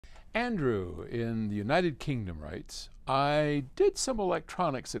Andrew in the United Kingdom writes, I did some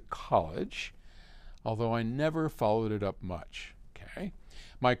electronics at college, although I never followed it up much. Okay.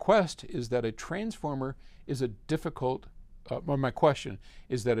 My quest is that a transformer is a difficult my question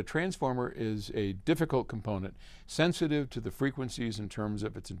is that a transformer is a difficult component, sensitive to the frequencies in terms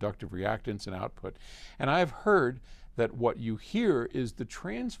of its inductive reactance and output. And I've heard that what you hear is the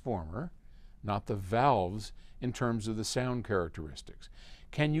transformer, not the valves, in terms of the sound characteristics.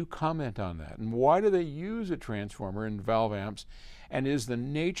 Can you comment on that? And why do they use a transformer in valve amps? And is the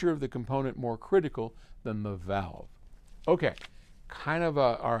nature of the component more critical than the valve? Okay,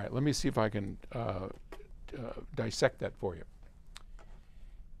 all right, let me see if I can dissect that for you.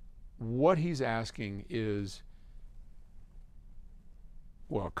 What he's asking is,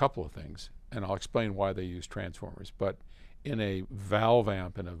 well, a couple of things, and I'll explain why they use transformers. But in a valve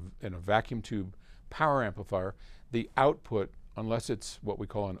amp, in a vacuum tube power amplifier, the output, unless it's what we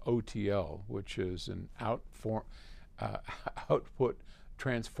call an OTL, which is an output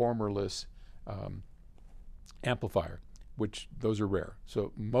transformerless amplifier, which those are rare.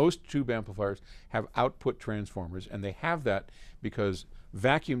 So most tube amplifiers have output transformers, and they have that because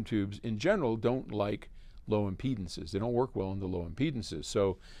vacuum tubes in general don't like low impedances. They don't work well in the low impedances.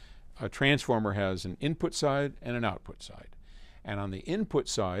 So a transformer has an input side and an output side. And on the input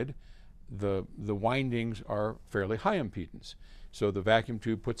side, the windings are fairly high impedance. So the vacuum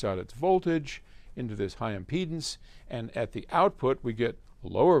tube puts out its voltage into this high impedance, and at the output we get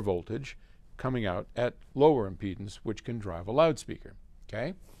lower voltage coming out at lower impedance, which can drive a loudspeaker.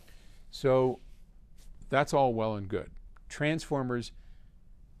 Okay? So that's all well and good. Transformers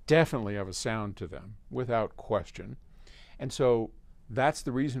definitely have a sound to them, without question. And so that's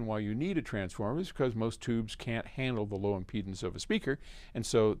the reason why you need a transformer, is because most tubes can't handle the low impedance of a speaker. And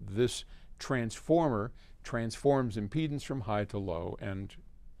so this transformer transforms impedance from high to low, and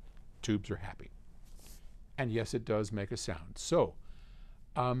tubes are happy. And yes, it does make a sound. So,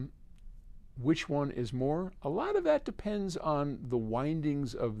 which one is more? A lot of that depends on the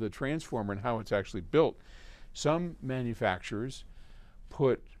windings of the transformer and how it's actually built. Some manufacturers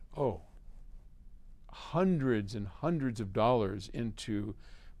put, hundreds and hundreds of dollars into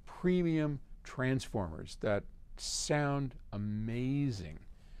premium transformers that sound amazing.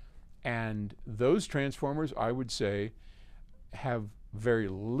 And those transformers, I would say, have very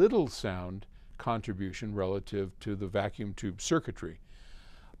little sound contribution relative to the vacuum tube circuitry.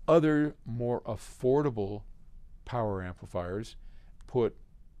 Other more affordable power amplifiers put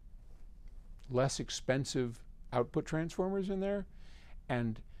less expensive output transformers in there,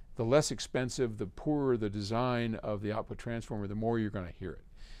 and the less expensive, the poorer the design of the output transformer, the more you're going to hear it.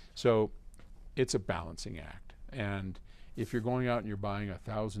 So it's a balancing act. And if you're going out and you're buying a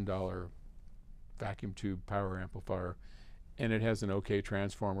 $1,000 vacuum tube power amplifier and it has an okay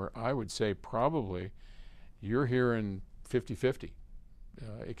transformer, I would say probably you're hearing 50-50.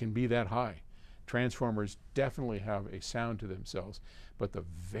 It can be that high. Transformers definitely have a sound to themselves, but the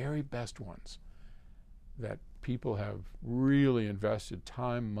very best ones that people have really invested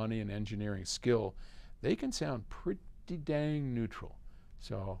time, money, and engineering skill, they can sound pretty dang neutral.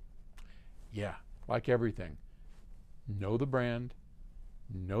 So yeah, like everything, know the brand,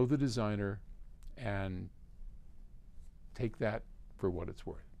 know the designer, and take that for what it's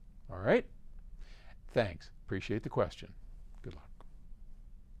worth. All right? Thanks. Appreciate the question. Good luck.